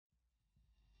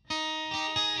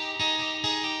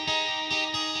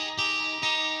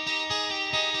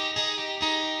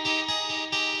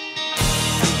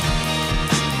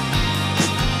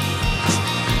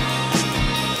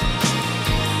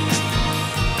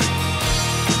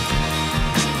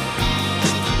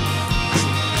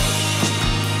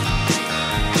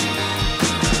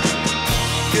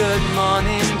Good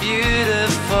morning,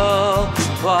 beautiful.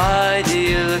 Why do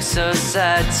you look so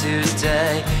sad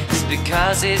today? It's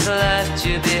because he's left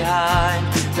you behind,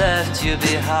 left you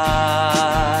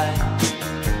behind.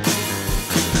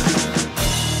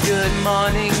 Good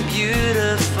morning,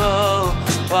 beautiful.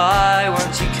 Why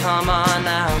won't you come on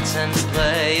out and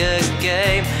play a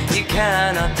game? You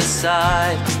cannot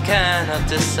decide, cannot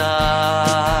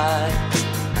decide.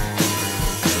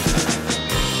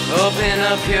 Open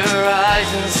up your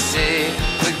eyes and see.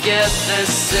 Forget the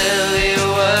silly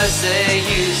words they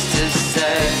used to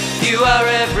say. You are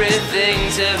everything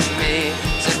to me,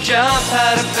 so jump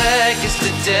out of bed, 'cause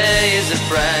today is a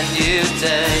brand new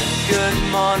day. Good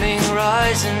morning,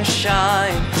 rise and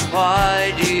shine.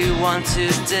 Why do you want to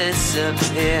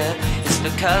disappear? It's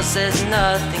because there's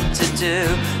nothing to do,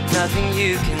 nothing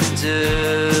you can do.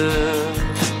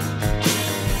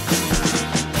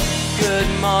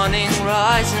 Good morning,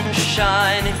 rise and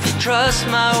shine. If you trust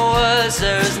my words,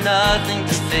 there is nothing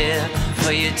to fear,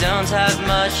 for you don't have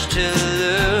much to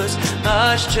lose,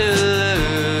 much to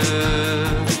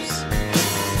lose.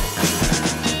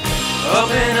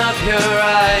 Open up your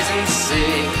eyes and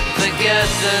see. Forget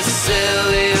the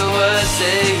silly words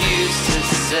they used to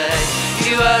say.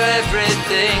 You are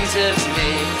everything to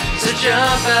me, so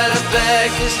jump out of bed,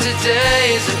 'cause today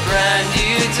is a brand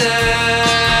new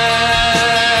day.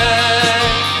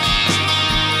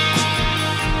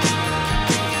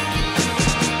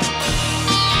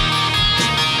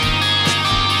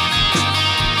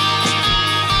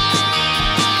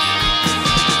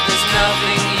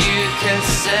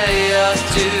 Say or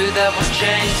do that will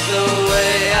change the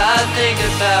way I think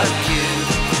about you.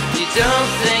 You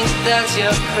don't think that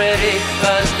you're pretty,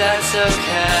 but that's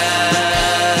okay.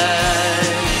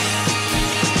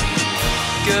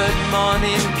 Good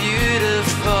morning,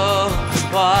 beautiful.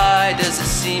 Why does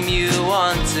it seem you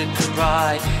want to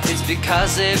cry? It's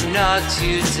because they've knocked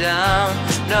you down,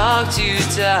 knocked you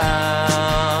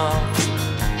down.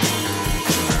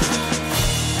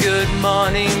 Good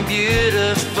morning,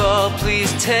 beautiful.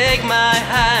 Please take my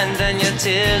hand and your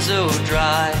tears will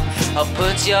dry. I'll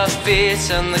put your feet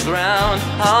on the ground,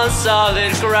 on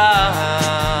solid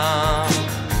ground.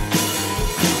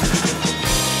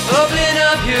 Open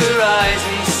up your eyes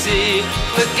and see.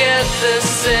 Forget the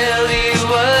silly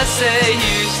words they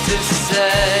used to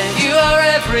say. You are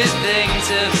everything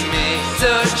to me, so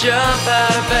jump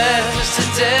out of bed, 'cause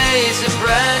today is a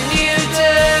brand new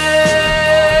day.